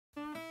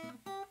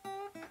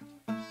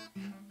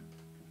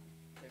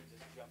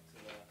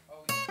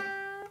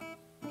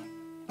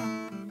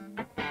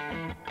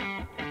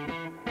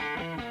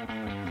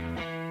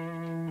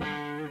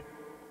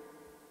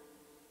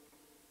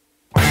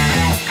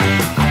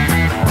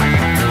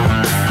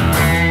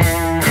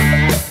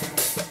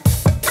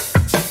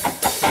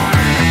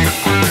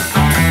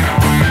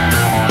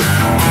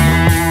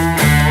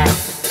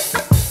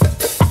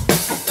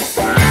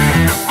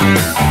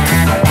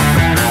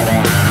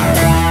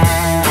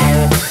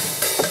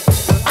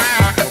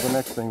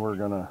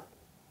gonna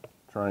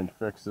try and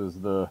fix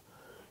is the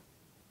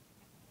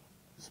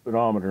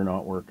speedometer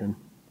not working.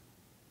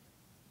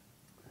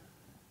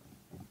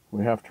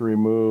 We have to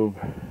remove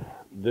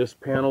this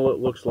panel, it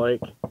looks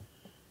like,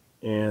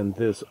 and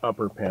this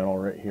upper panel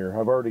right here.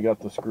 I've already got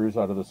the screws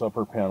out of this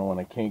upper panel and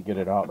I can't get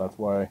it out. That's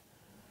why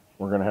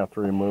we're going to have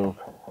to remove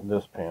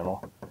this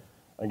panel.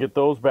 I get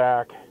those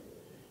back,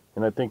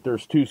 and I think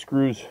there's 2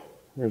 screws.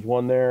 There's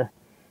one there,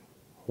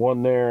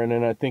 and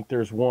then I think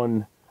there's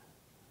one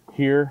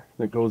here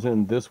that goes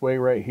in this way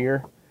right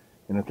here.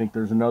 And I think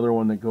there's another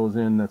one that goes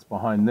in that's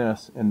behind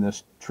this, and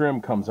this trim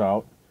comes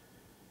out.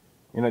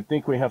 And I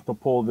think we have to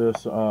pull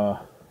this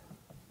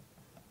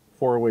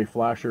 4-way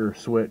flasher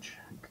switch.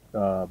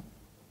 I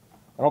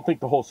don't think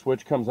the whole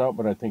switch comes out,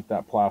 but I think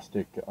that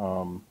plastic, I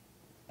don't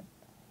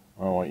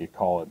know what you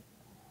call it,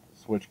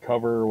 switch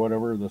cover or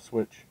whatever, the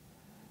switch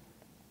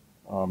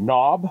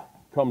knob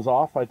comes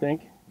off, I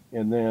think.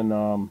 And then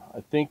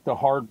I think the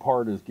hard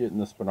part is getting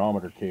the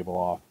speedometer cable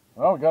off.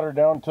 Well, we got her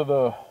down to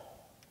the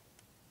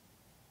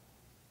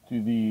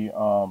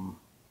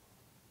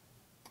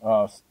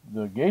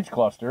gauge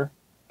cluster.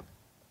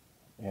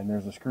 And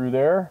there's a screw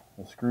there,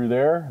 a screw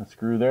there, a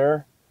screw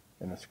there,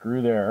 and a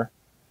screw there.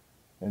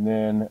 And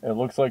then it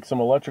looks like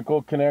some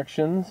electrical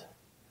connections.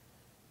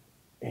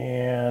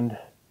 And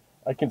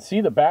I can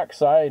see the back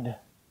side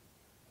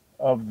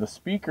of the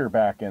speaker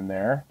back in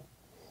there.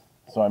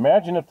 So I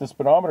imagine if the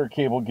speedometer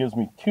cable gives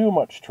me too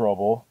much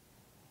trouble,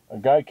 a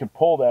guy could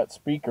pull that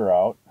speaker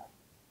out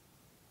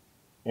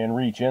and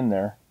reach in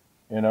there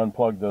and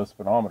unplug the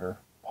speedometer,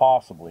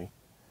 possibly.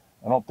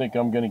 I don't think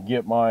I'm going to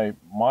get my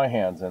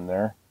hands in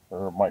there,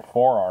 or my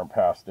forearm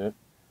past it,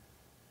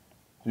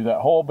 through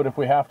that hole. But if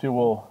we have to,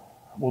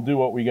 we'll do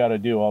what we got to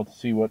do. I'll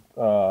see what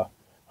how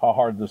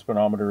hard the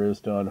speedometer is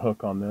to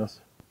unhook on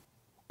this.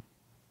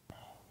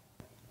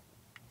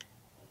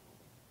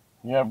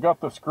 Yeah, I've got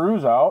the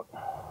screws out,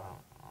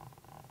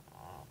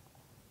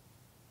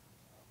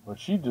 but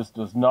she just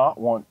does not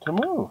want to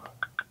move.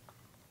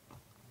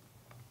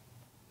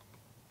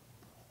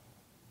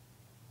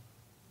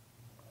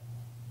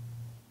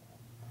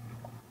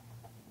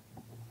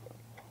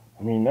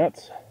 I mean,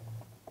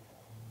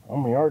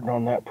 I'm yarding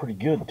on that pretty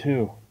good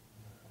too.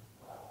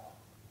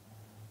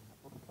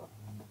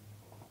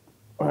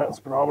 That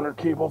speedometer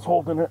cable's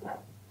holding it.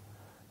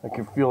 I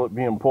can feel it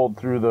being pulled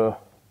through the,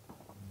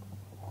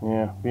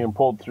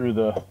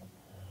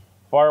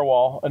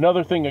 firewall.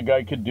 Another thing a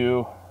guy could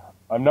do,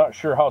 I'm not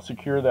sure how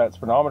secure that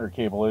speedometer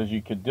cable is.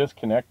 You could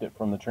disconnect it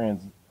from the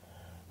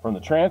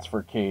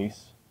transfer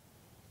case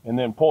and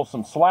then pull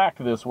some slack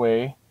this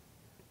way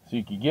so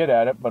you could get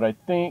at it. But I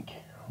think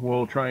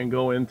we'll try and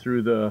go in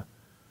through the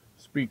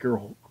speaker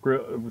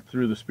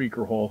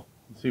hole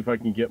and see if I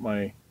can get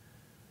my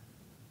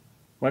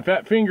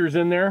fat fingers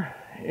in there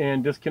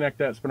and disconnect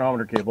that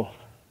speedometer cable.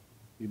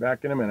 Be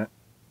back in a minute.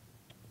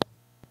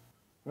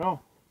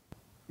 Well,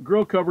 the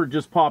grill cover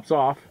just pops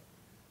off.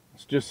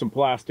 It's just some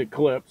plastic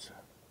clips.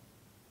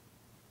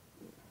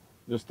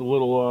 Just a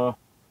little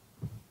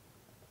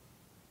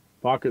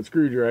pocket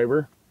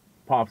screwdriver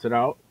pops it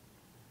out.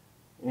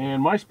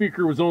 And my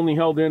speaker was only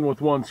held in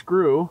with 1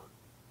 screw.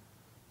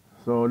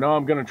 So now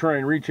I'm going to try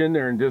and reach in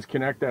there and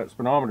disconnect that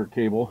speedometer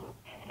cable.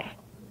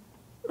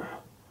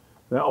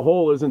 That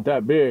hole isn't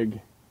that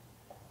big,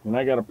 and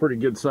I got a pretty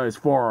good sized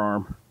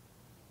forearm.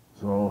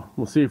 So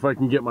we'll see if I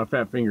can get my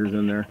fat fingers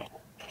in there.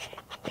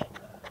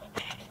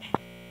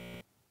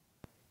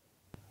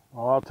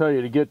 Well, I'll tell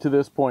you, to get to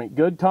this point,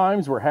 good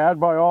times were had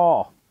by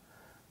all.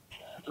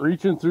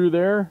 Reaching through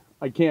there,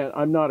 I can't.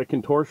 I'm not a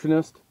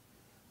contortionist.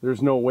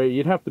 There's no way.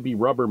 You'd have to be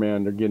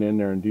Rubberman to get in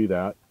there and do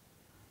that.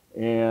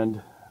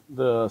 And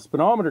the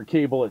speedometer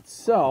cable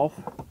itself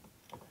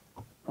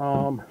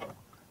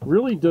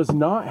really does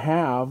not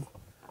have,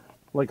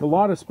 like a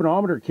lot of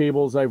speedometer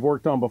cables I've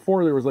worked on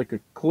before, there was like a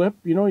clip,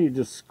 you know, you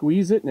just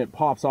squeeze it and it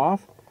pops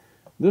off.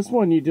 This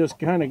one, you just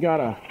kind of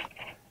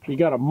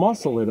gotta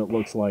muscle it, it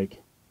looks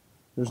like.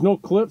 There's no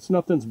clips,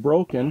 nothing's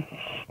broken.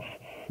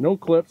 No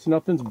clips,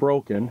 nothing's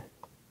broken.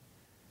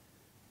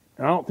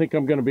 I don't think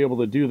I'm going to be able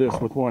to do this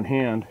with one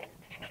hand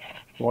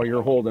while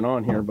you're holding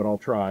on here, but I'll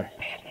try.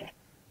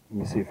 Let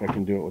me see if I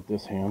can do it with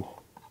this hand.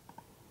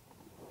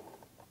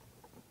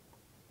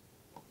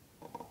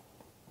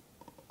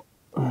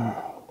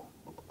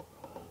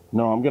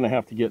 No, I'm going to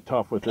have to get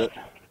tough with it.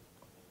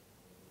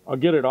 I'll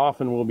get it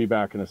off and we'll be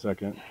back in a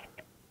second.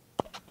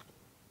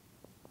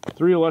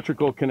 3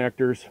 electrical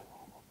connectors.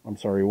 I'm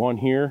sorry, 1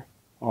 here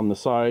on the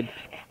side,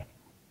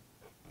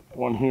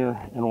 1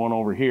 here, and 1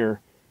 over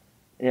here.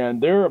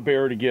 And they're a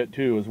bear to get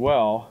to as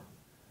well.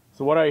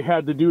 So what I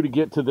had to do to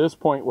get to this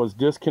point was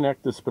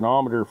disconnect the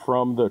speedometer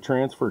from the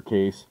transfer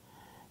case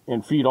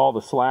and feed all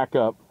the slack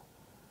up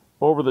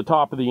over the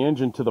top of the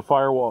engine to the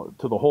firewall,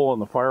 to the hole in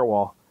the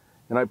firewall.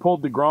 And I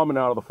pulled the grommet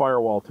out of the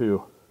firewall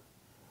too,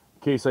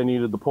 in case I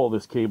needed to pull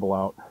this cable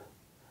out.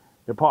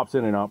 It pops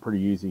in and out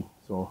pretty easy.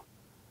 So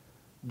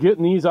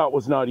getting these out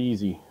was not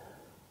easy.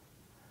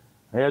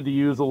 I had to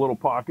use a little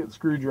pocket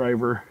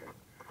screwdriver.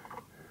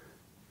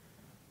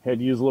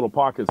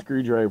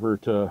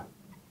 To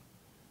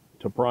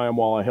to pry them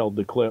while I held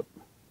the clip.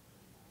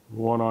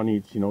 One on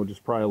each, you know,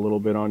 just pry a little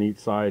bit on each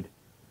side.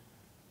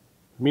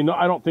 I mean,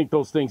 I don't think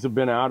those things have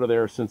been out of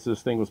there since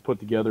this thing was put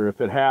together. If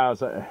it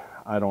has,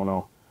 I don't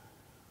know.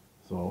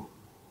 So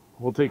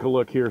we'll take a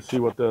look here, see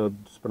what the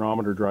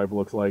speedometer drive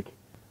looks like.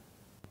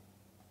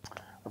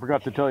 I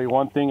forgot to tell you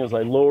one thing is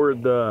I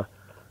lowered the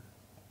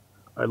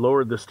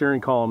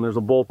steering column. There's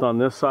a bolt on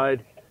this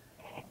side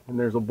and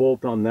there's a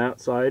bolt on that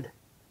side.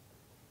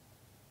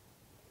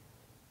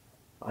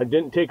 I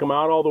didn't take them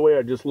out all the way,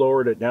 I just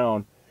lowered it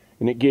down,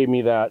 and it gave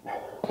me that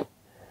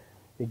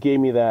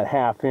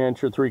 ½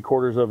 inch or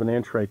 3/4 of an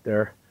inch right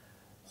there,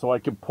 so I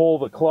could pull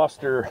the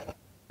cluster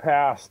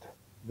past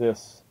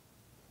this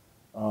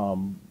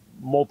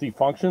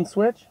multi-function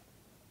switch,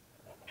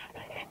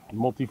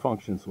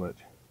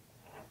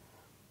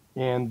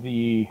 and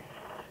the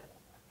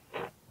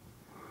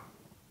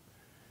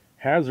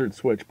hazard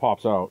switch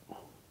pops out.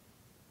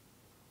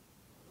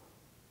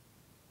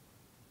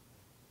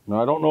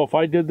 Now I don't know if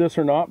I did this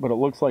or not, but it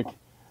looks like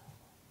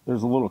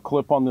there's a little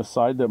clip on this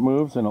side that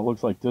moves, and it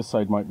looks like this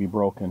side might be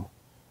broken.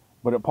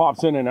 But it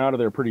pops in and out of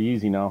there pretty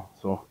easy now,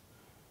 so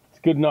it's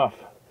good enough.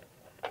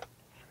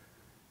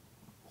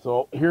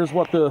 So here's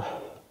what the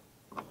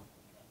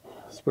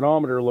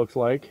speedometer looks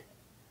like.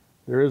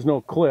 There is no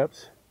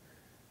clips,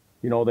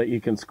 you know, that you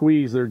can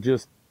squeeze. They're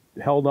just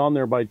held on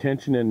there by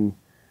tension, and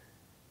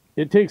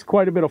it takes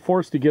quite a bit of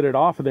force to get it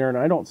off of there, and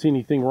I don't see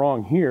anything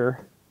wrong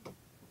here.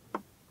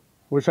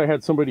 Wish I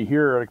had somebody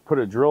here. I could put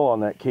a drill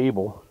on that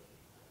cable.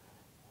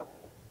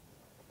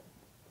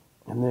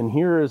 And then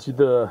here is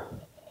the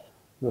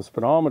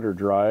speedometer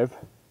drive,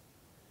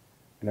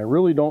 and I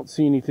really don't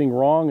see anything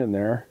wrong in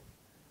there.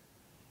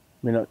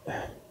 I mean,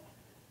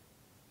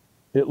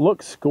 it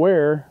looks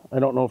square. I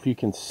don't know if you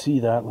can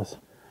see that.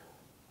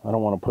 I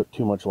don't want to put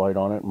too much light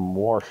on it and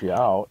wash you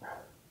out.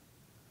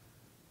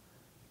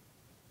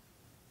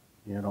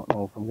 Yeah, I don't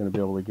know if I'm going to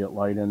be able to get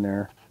light in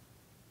there.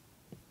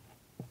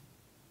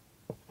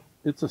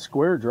 It's a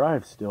square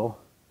drive still.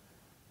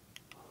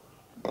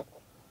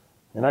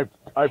 And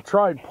I've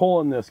tried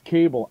pulling this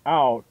cable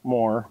out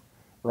more,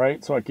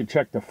 right? So I could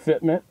check the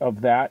fitment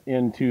of that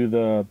into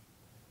the,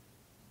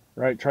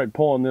 right? Tried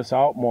pulling this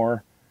out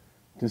more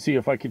to see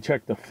if I could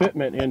check the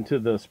fitment into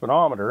the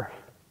speedometer.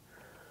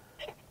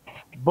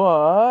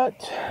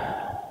 But,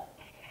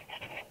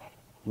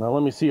 now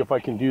let me see if I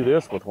can do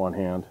this with one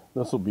hand.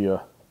 This will be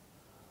a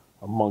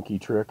monkey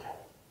trick.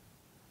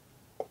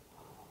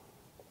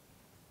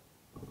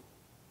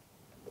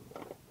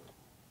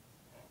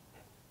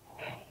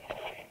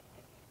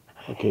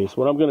 Okay, so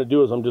what I'm going to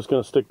do is I'm just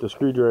going to stick the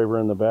screwdriver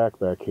in the back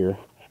here.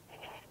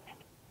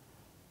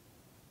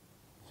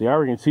 See, I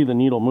already can see the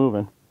needle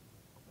moving.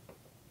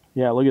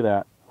 Yeah, look at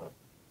that.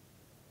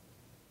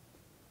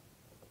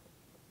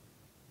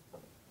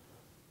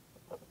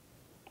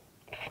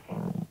 I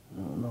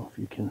don't know if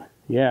you can,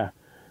 yeah.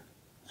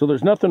 So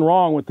there's nothing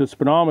wrong with the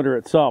speedometer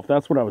itself.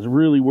 That's what I was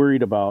really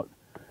worried about.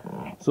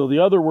 So the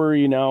other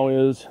worry now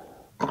is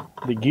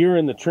the gear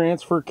in the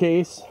transfer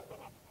case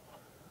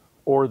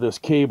or this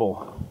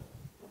cable.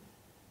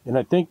 And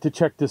I think to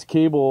check this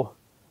cable,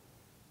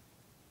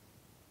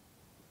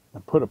 I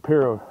put a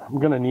pair of, I'm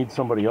going to need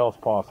somebody else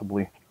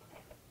possibly.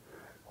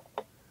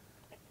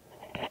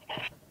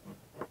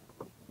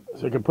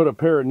 So I can put a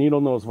pair of needle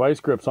nose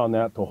vice grips on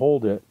that to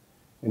hold it,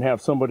 and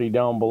have somebody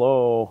down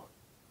below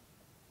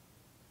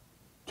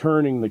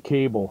turning the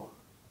cable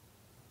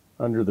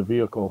under the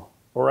vehicle.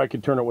 Or I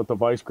could turn it with the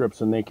vice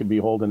grips and they could be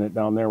holding it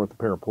down there with a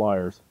pair of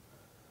pliers.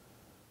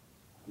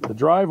 The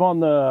drive on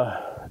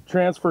the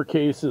transfer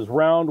case is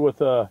round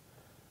with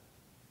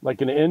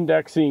like an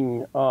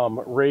indexing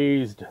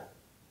raised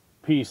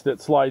piece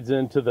that slides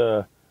into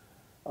the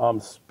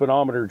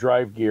speedometer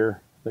drive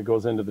gear that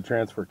goes into the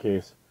transfer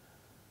case.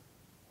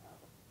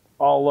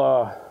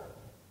 I'll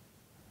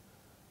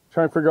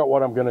try and figure out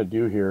what I'm going to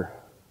do here.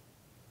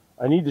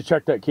 I need to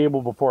check that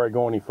cable before I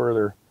go any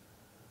further.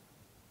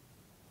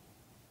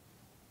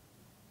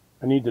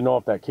 I need to know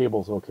if that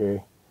cable's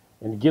okay.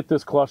 And to get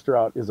this cluster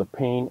out is a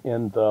pain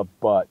in the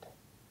butt.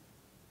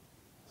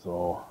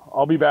 So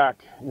I'll be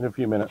back in a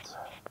few minutes.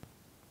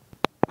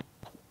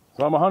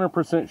 So I'm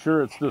 100%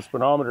 sure it's the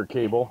speedometer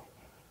cable.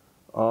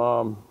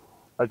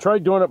 I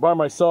tried doing it by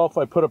myself.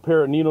 I put a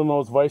pair of needle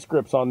nose vice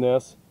grips on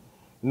this,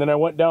 and then I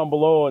went down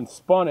below and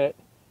spun it,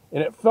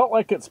 and it felt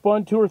like it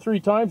spun 2 or 3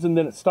 times and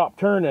then it stopped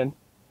turning.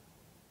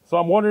 So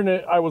I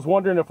was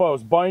wondering if I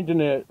was winding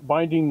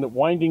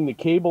the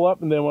cable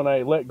up, and then when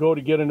I let go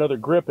to get another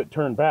grip, it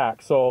turned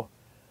back. So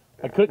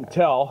I couldn't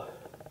tell.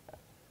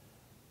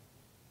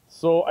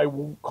 So I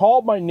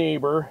called my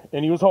neighbor,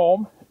 and he was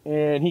home,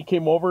 and he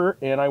came over,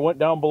 and I went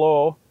down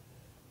below,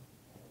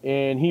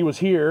 and he was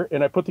here,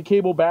 and I put the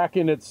cable back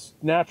in its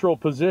natural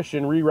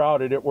position,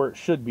 rerouted it where it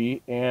should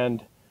be,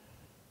 and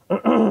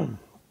I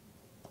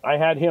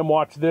had him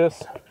watch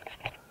this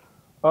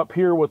up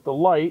here with the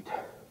light,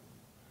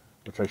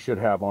 which I should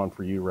have on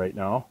for you right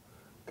now,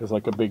 because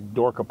like a big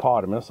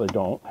dorkopotamus, I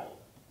don't.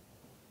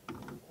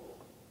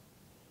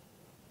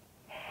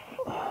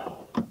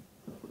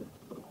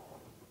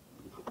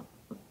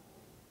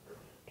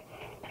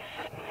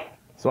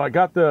 So I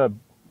got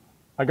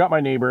my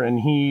neighbor, and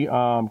he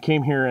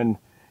came here and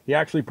he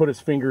actually put his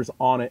fingers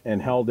on it and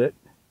held it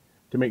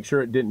to make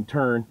sure it didn't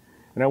turn.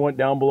 And I went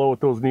down below with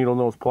those needle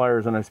nose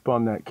pliers and I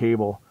spun that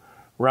cable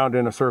around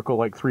in a circle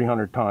like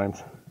 300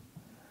 times.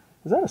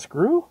 Is that a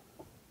screw?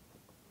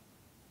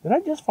 Did I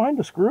just find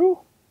a screw?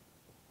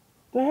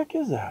 What the heck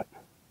is that?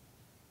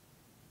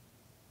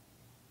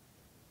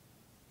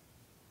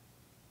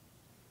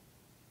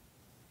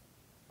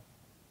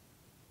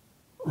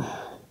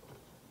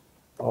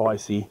 Oh, I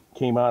see.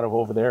 Came out of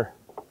over there.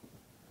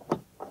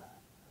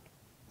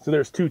 So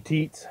there's two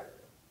teats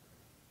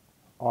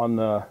on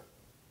the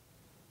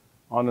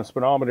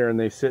speedometer, and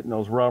they sit in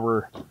those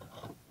rubber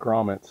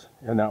grommets,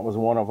 and that was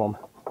one of them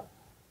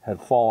had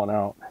fallen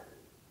out.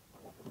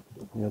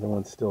 The other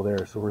one's still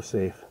there, so we're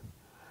safe.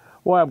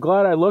 Well, I'm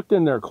glad I looked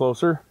in there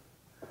closer.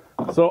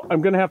 So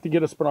I'm gonna have to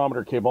get a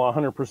speedometer cable. I'm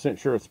 100%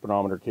 sure it's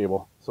speedometer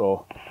cable.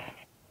 So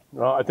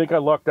I think I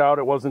lucked out.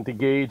 It wasn't the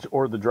gauge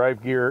or the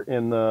drive gear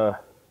in the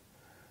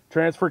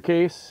transfer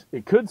case.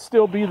 It could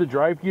still be the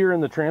drive gear in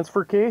the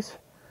transfer case,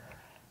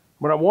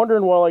 but I'm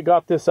wondering while I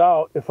got this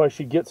out if I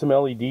should get some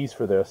LEDs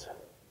for this.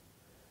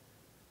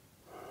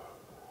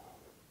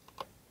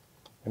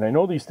 And I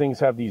know these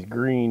things have these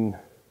green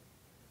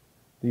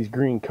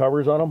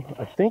covers on them.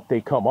 I think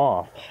they come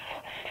off.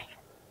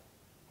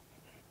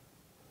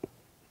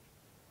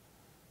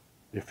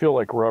 They feel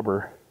like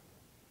rubber.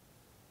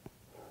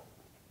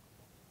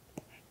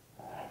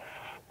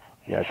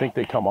 Yeah, I think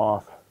they come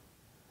off.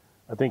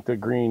 I think the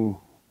green,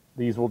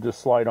 these will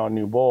just slide on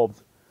new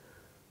bulbs.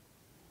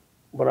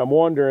 But I'm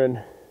wondering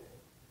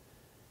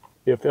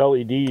if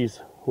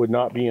LEDs would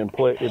not be in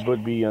play. It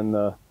would be in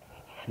the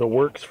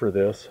works for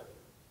this.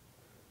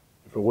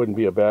 If it wouldn't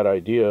be a bad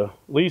idea, at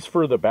least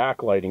for the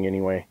backlighting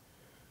anyway.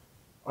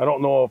 I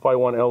don't know if I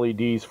want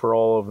LEDs for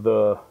all of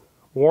the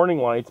warning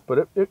lights,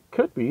 but it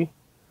could be.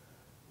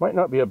 Might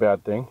not be a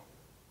bad thing.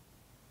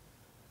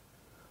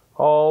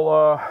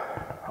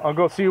 I'll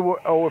go see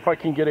if I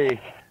can get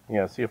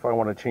see if I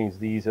want to change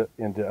these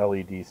into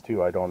LEDs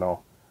too. I don't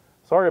know.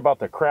 Sorry about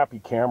the crappy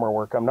camera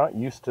work. I'm not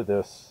used to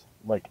this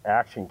like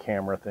action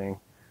camera thing.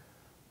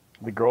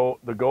 The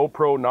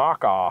GoPro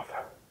knockoff.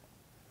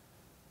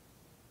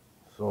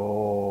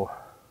 So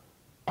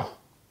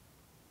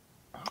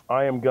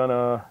I am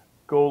gonna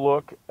go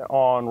look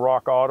on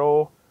Rock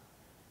Auto,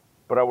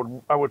 but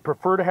I would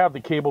prefer to have the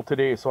cable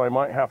today, so I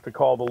might have to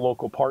call the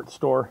local parts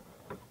store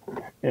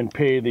and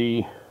pay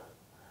the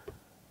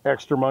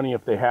extra money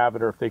if they have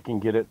it, or if they can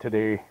get it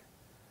today,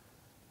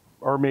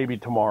 or maybe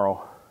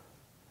tomorrow.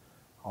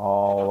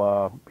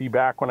 I'll be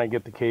back when I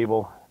get the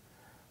cable.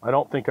 I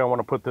don't think I want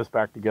to put this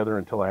back together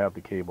until I have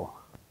the cable.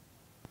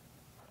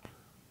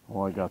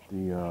 Well, I got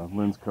the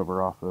lens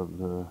cover off of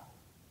the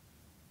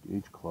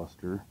gauge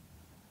cluster.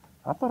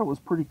 I thought it was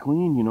pretty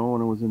clean, you know,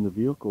 when it was in the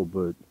vehicle,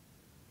 but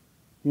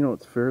you know,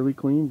 it's fairly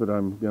clean, but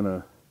I'm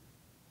gonna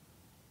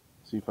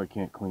see if I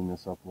can't clean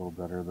this up a little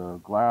better. The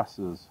glass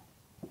is,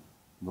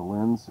 the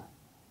lens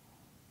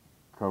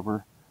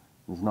cover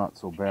is not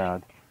so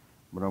bad,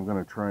 but I'm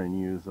gonna try and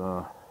use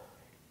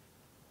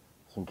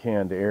some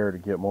canned air to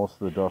get most of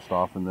the dust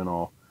off, and then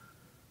I'll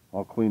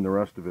clean the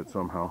rest of it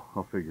somehow.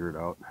 I'll figure it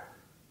out.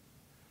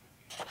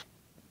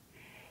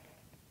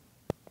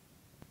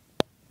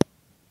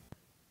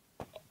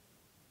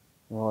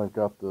 Well, I've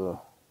got the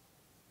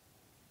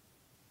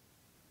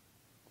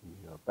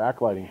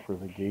backlighting for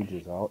the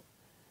gauges out,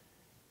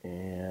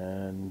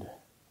 and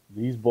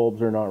these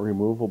bulbs are not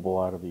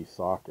removable out of these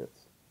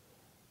sockets.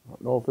 I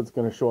don't know if it's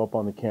going to show up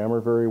on the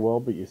camera very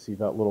well, but you see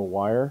that little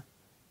wire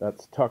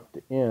that's tucked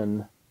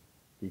in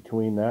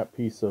between that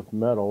piece of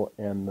metal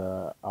and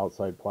the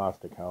outside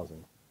plastic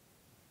housing.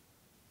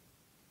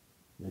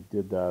 They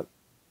did that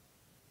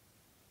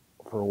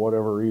for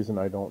whatever reason,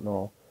 I don't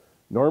know.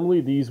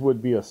 Normally these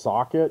would be a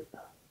socket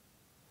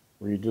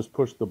where you just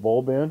push the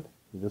bulb in.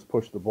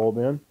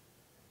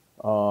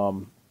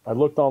 I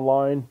looked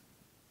online,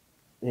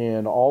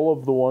 and all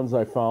of the ones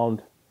I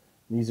found,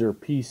 these are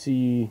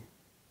PC,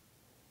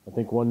 I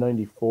think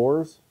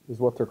 194s is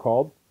what they're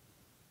called.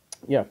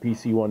 Yeah,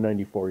 PC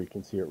 194. You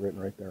can see it written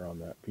right there on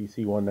that.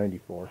 PC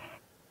 194.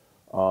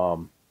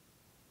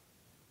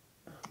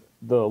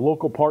 The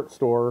local parts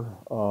store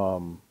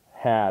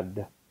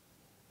had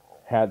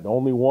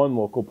only one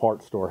local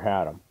parts store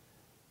had them.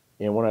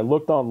 And when I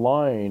looked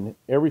online,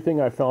 everything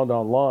I found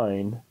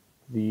online,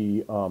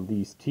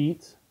 these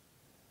teats,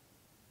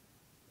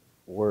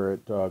 where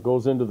it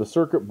goes into the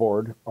circuit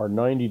board, are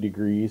 90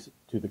 degrees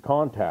to the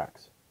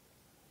contacts.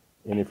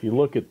 And if you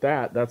look at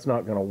that, that's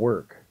not going to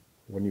work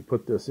when you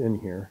put this in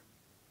here.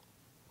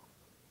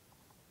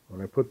 When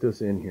I put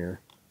this in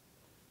here,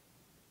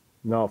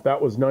 now if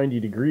that was 90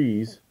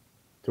 degrees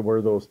to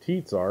where those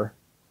teats are,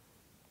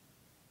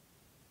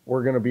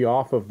 we're going to be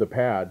off of the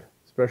pad,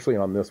 especially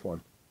on this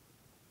one.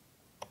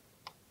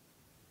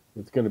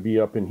 It's going to be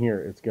up in here.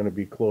 It's going to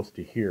be close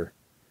to here.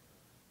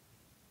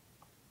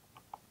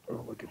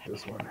 Oh, look at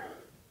this one.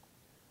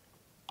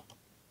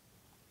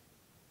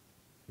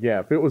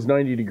 Yeah, if it was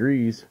 90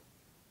 degrees,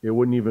 it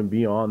wouldn't even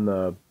be on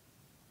the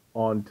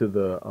onto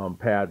the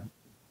pad,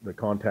 the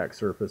contact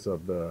surface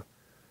of the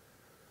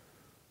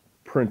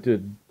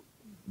printed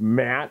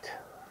mat.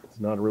 It's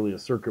not really a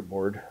circuit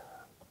board.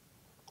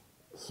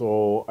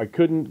 So I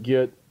couldn't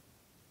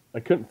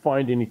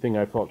find anything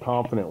I felt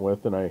confident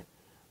with, and I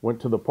went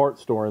to the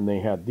parts store and they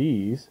had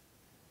these.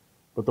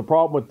 But the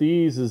problem with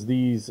these is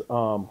these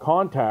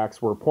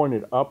contacts were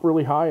pointed up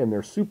really high and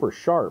they're super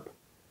sharp.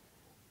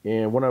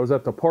 And when I was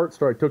at the parts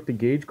store, I took the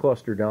gauge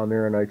cluster down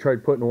there and I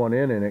tried putting one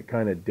in, and it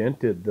kind of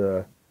dented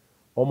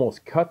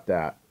almost cut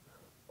that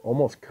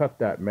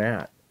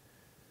mat.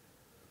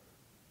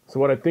 So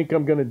what I think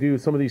I'm going to do,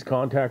 some of these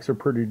contacts are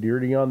pretty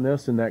dirty on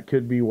this, and that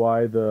could be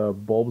why the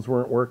bulbs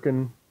weren't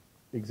working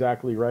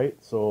exactly right.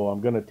 So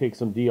I'm going to take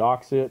some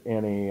deoxit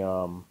and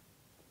a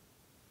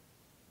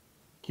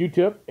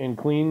Q-tip and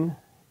clean,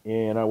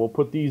 and I will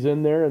put these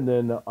in there, and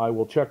then I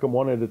will check them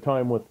one at a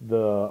time with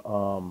the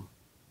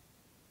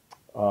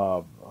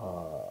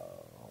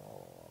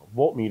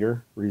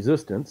voltmeter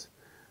resistance.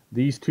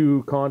 These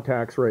two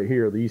contacts right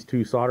here, these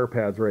two solder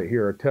pads right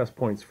here, are test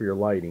points for your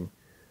lighting.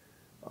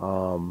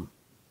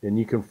 And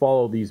you can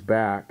follow these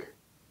back.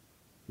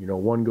 You know,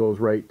 one goes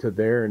right to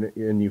there,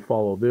 and you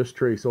follow this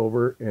trace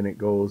over, and it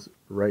goes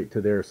right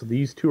to there. So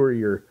these two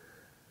are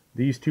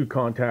these two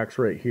contacts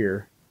right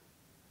here.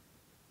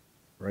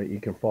 Right,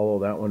 you can follow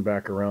that one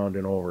back around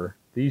and over.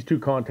 These two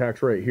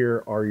contacts right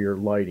here are your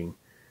lighting.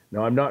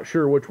 Now I'm not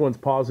sure which one's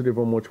positive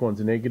and which one's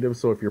negative,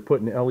 so if you're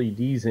putting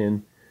LEDs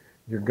in,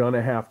 you're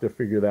gonna have to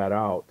figure that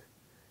out.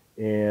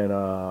 And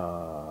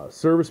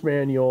service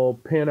manual,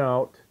 pin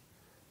out,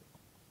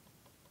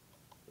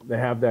 they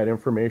have that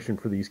information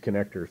for these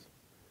connectors.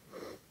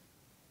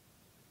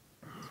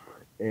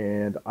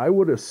 And I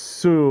would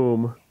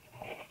assume,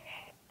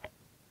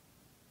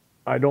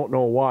 I don't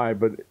know why,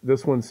 but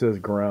this one says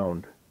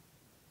ground.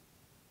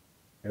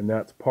 And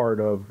that's part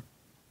of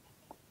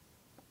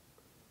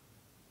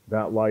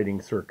that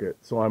lighting circuit.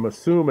 So I'm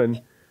assuming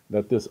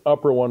that this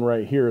upper one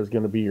right here is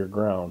going to be your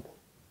ground.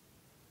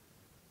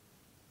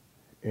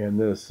 And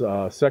this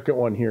second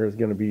one here is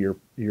going to be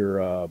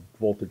your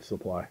voltage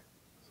supply.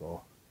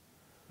 So,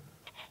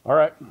 all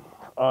right,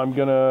 I'm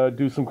going to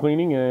do some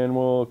cleaning and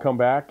we'll come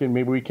back and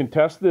maybe we can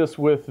test this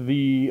with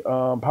the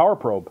power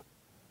probe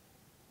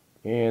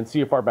and see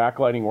if our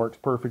backlighting works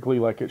perfectly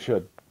like it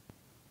should.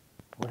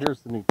 Well,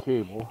 here's the new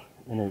cable.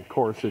 And of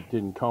course it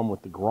didn't come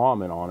with the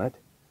grommet on it.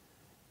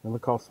 And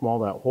look how small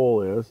that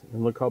hole is,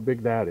 and look how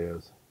big that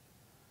is.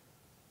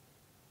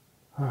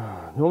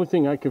 The only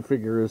thing I can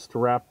figure is to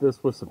wrap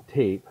this with some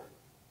tape,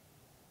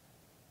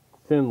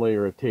 thin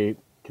layer of tape,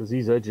 because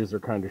these edges are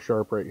kind of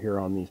sharp right here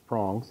on these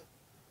prongs.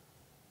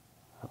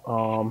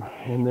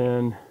 And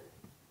then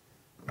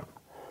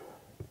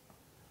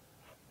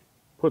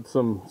put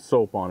some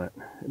soap on it,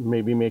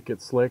 maybe make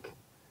it slick.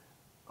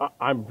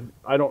 I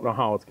don't know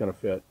how it's going to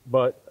fit,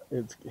 but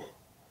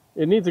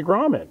it needs a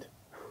grommet.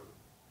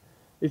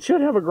 It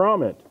should have a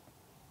grommet.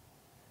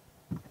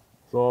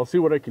 So I'll see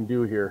what I can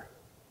do here.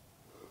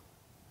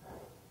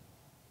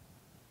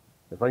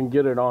 If I can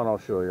get it on, I'll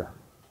show you.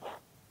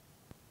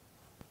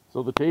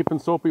 So the tape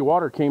and soapy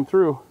water came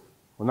through.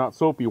 Well, not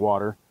soapy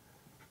water,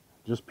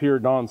 just pure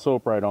Dawn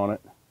soap right on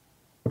it.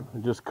 I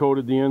just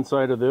coated the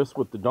inside of this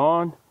with the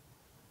Dawn.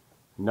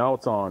 Now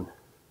it's on.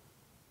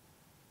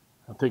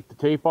 I'll take the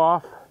tape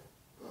off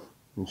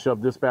and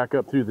shove this back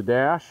up through the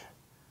dash,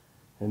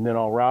 and then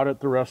I'll route it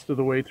the rest of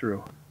the way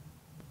through.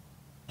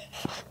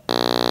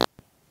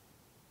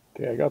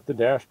 Okay, I got the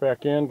dash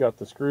back in, got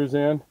the screws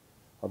in.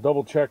 I'll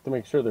double check to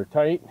make sure they're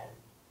tight.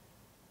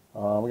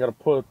 We got to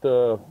put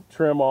the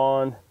trim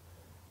on.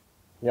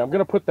 Yeah, I'm going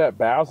to put that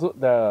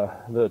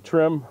the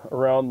trim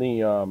around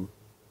the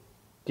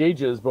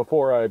gauges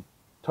before I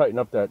tighten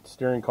up that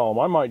steering column.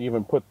 I might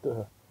even put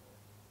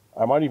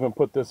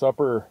this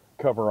upper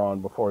cover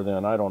on before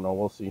then. I don't know,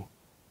 we'll see.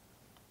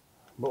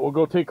 But we'll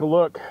go take a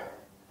look.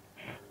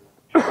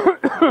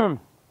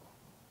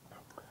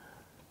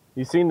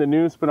 You've seen the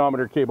new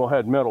speedometer cable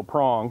had metal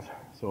prongs,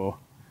 so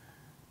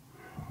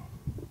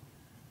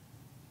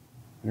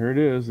there it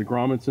is. The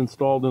grommet's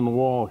installed in the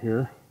wall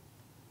here.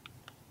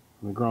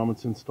 The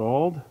grommet's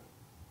installed.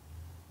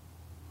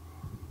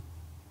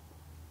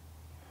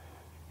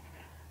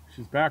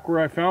 She's back where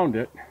I found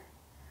it.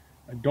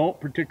 I don't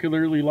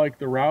particularly like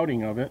the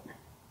routing of it.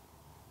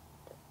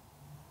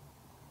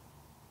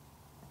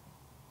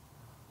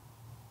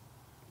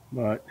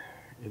 But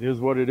it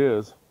is what it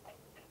is.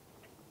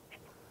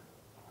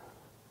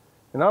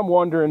 And I'm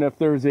wondering if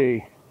there's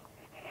see,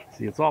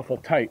 it's awful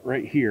tight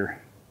right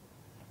here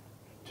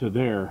to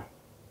there.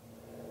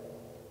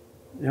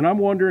 And I'm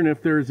wondering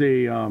if there's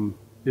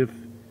if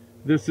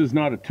this is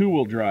not a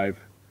two-wheel drive.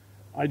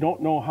 I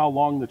don't know how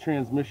long the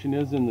transmission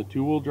is in the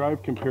two-wheel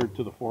drive compared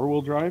to the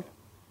four-wheel drive.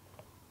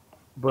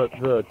 But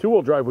the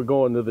two-wheel drive would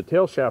go into the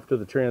tail shaft of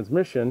the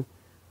transmission.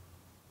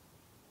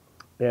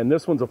 And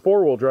this one's a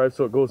four-wheel drive,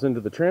 so it goes into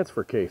the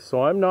transfer case.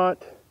 So I'm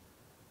not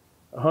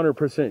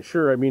 100%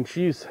 sure. I mean,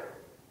 she's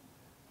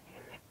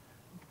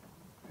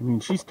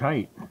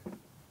tight.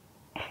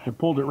 I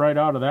pulled it right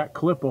out of that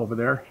clip over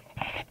there.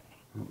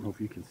 I don't know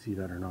if you can see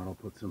that or not. I'll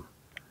put some.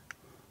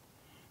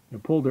 I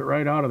pulled it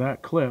right out of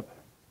that clip.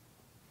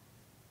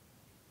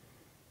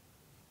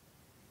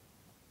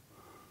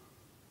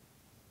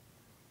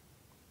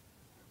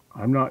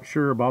 I'm not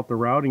sure about the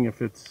routing.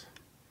 If it's,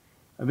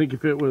 I think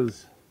if it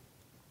was,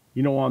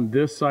 you know, on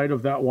this side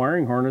of that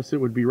wiring harness, it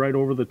would be right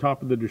over the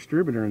top of the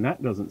distributor, and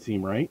that doesn't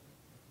seem right.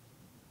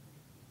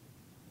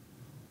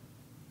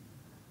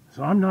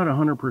 So I'm not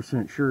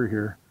 100% sure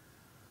here.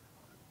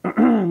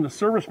 The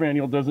service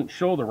manual doesn't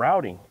show the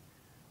routing.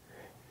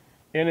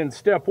 And in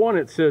step 1,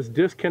 it says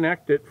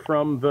disconnect it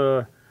from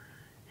the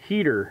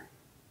heater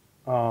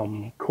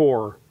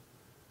core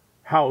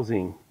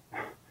housing.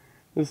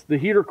 The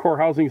heater core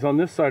housing is on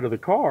this side of the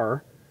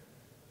car,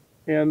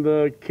 and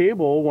the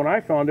cable, when I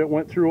found it,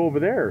 went through over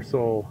there.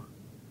 So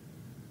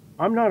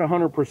I'm not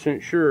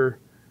 100% sure,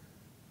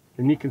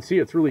 and you can see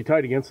it's really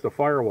tight against the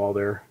firewall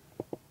there.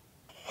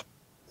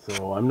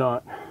 So I'm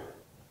not.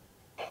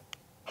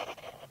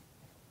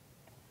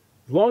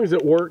 As long as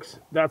it works,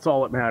 that's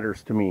all that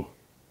matters to me,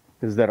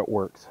 is that it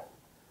works.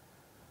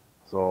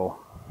 So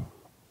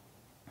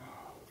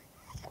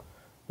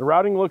the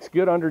routing looks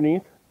good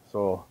underneath,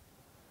 so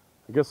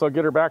I guess I'll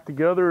get her back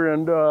together,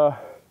 and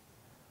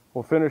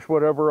we'll finish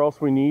whatever else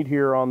we need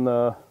here on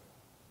the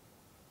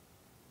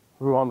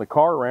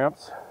car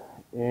ramps.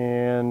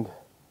 And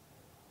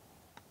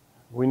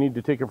we need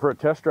to take it for a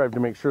test drive to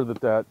make sure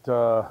that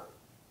that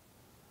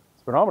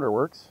speedometer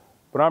works,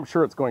 but I'm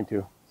sure it's going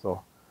to.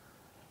 So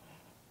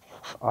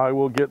I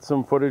will get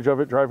some footage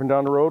of it driving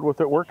down the road with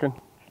it working.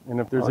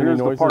 And if there's any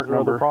noises or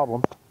other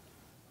problems,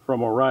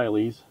 from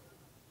O'Reilly's,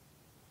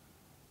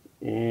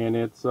 and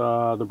it's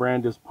the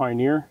brand is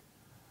Pioneer.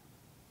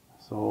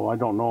 So I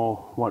don't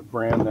know what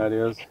brand that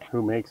is,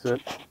 who makes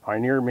it.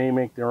 Pioneer may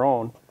make their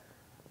own.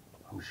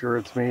 I'm sure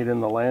it's made in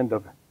the land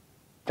of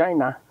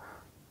China.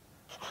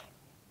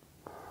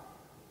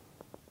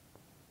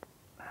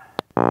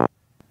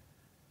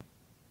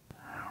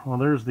 Well,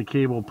 there's the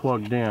cable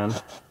plugged in,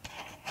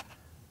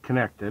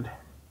 connected.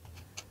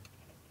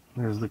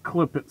 There's the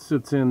clip it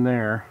sits in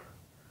there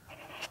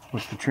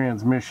with the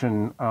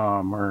transmission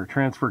or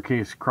transfer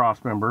case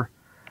cross member,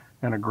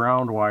 and a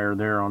ground wire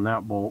there on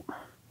that bolt.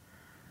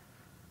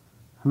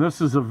 And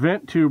this is a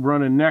vent tube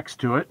running next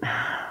to it,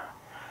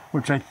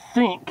 which I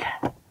think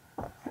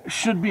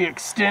should be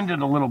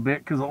extended a little bit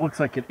because it looks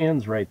like it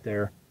ends right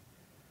there.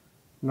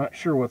 I'm not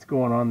sure what's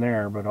going on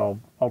there, but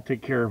I'll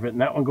take care of it.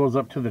 And that one goes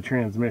up to the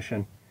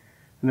transmission.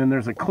 And then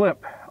there's a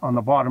clip on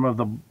the bottom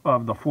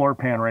of the floor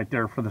pan right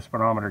there for the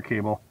speedometer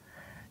cable.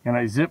 And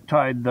I zip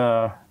tied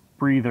the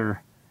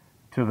breather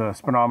to the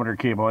speedometer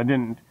cable. I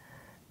didn't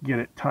get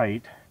it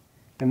tight.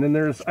 And then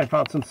I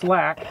found some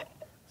slack,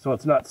 so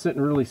it's not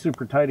sitting really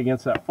super tight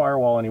against that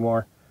firewall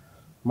anymore.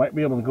 Might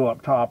be able to go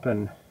up top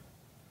and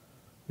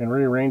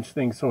rearrange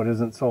things so it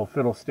isn't so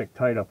fiddlestick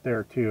tight up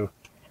there too.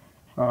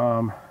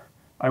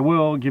 I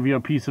will give you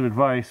a piece of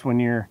advice: when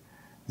you're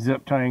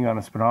zip tying on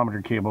a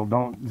speedometer cable,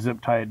 don't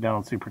zip tie it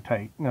down super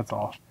tight. That's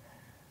all.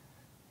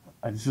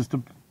 It's just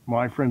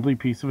my friendly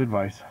piece of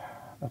advice.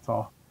 That's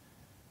all.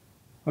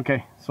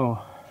 Okay, so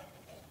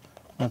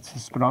that's the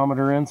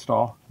speedometer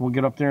install. We'll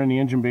get up there in the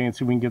engine bay and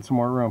see if we can get some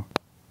more room.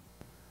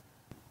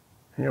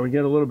 Yeah, we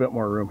get a little bit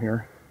more room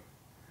here.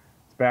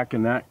 It's back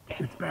in that.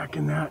 It's back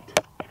in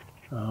that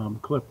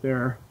clip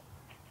there.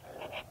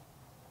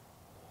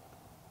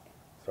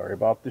 Sorry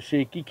about the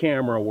shaky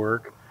camera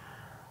work,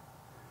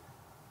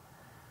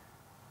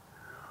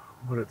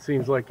 but it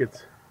seems like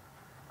it's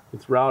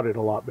routed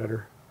a lot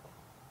better.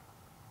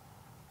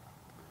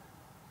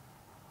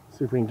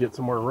 See if we can get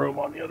some more room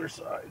on the other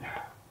side.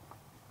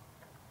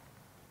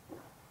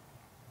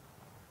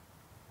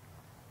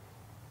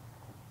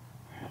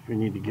 If we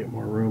need to get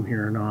more room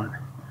here or not.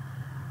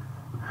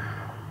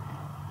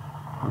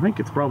 I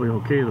think it's probably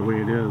okay the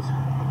way it is.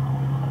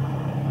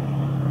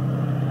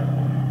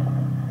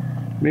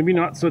 Maybe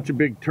not such a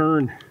big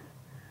turn,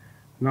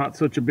 not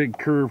such a big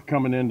curve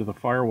coming into the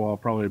firewall.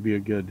 Probably be a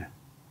good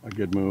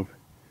move.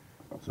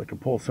 So I can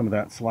pull some of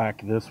that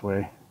slack this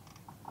way.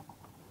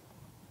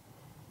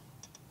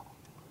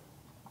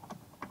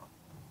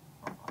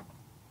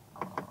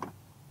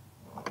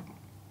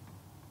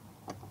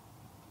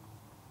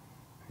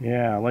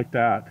 Yeah, I like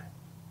that.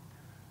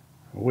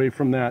 Away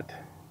from that.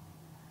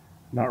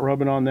 Not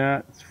rubbing on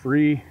that. It's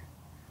free.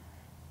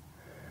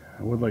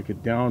 I would like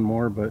it down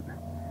more, but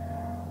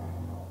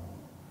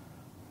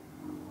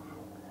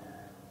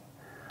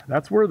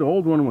that's where the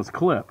old one was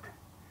clipped.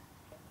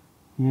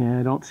 Yeah,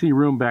 I don't see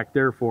room back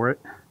there for it.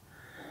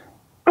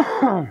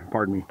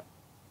 Pardon me.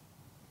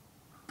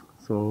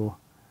 So,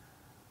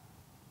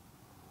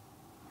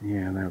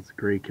 yeah, that's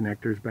gray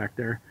connectors back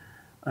there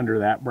under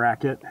that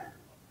bracket.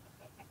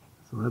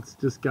 So that's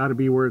just got to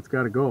be where it's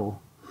got to go.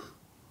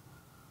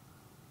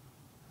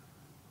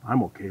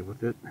 I'm okay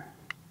with it.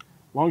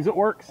 As long as it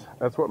works,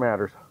 that's what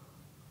matters.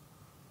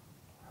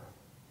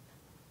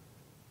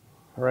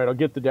 All right, I'll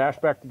get the dash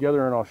back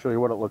together and I'll show you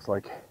what it looks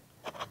like.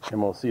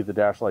 And we'll see if the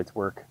dash lights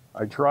work.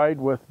 I tried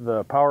with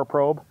the power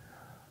probe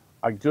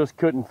I just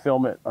couldn't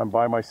film it. I'm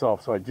by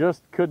myself, so I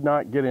just could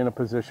not get in a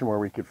position where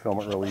we could film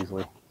it real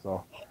easily.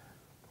 So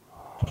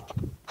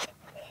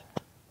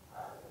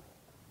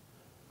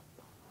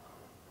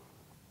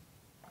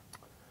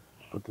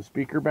put the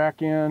speaker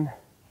back in,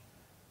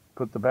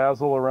 put the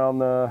bezel around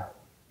the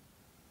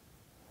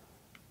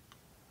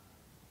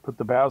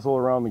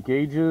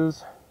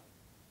gauges,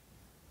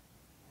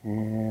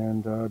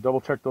 and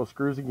double check those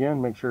screws again,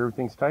 make sure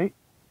everything's tight,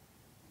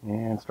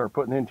 and start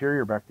putting the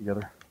interior back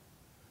together.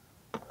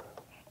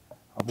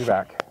 I'll be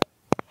back.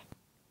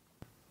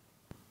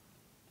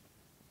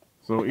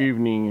 So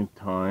evening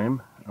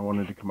time, I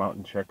wanted to come out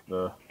and check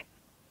show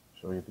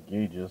you the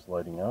gauges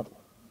lighting up.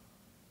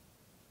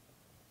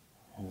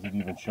 Is it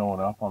even showing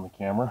up on the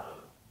camera?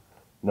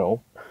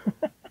 No.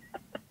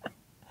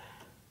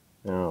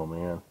 Oh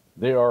man,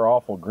 they are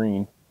awful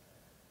green.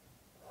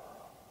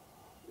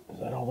 Is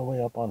that all the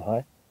way up on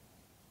high?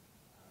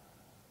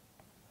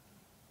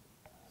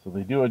 So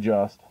they do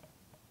adjust,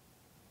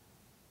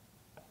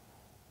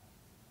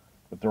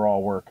 but they're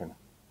all working.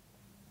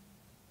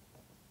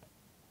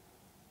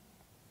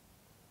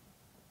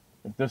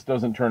 If this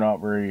doesn't turn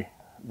out very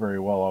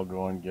well, I'll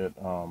go and get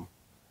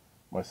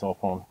my cell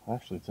phone.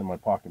 Actually, it's in my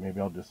pocket. Maybe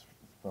I'll just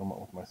film it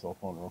with my cell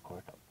phone real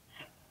quick.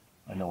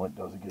 I know it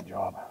does a good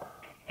job.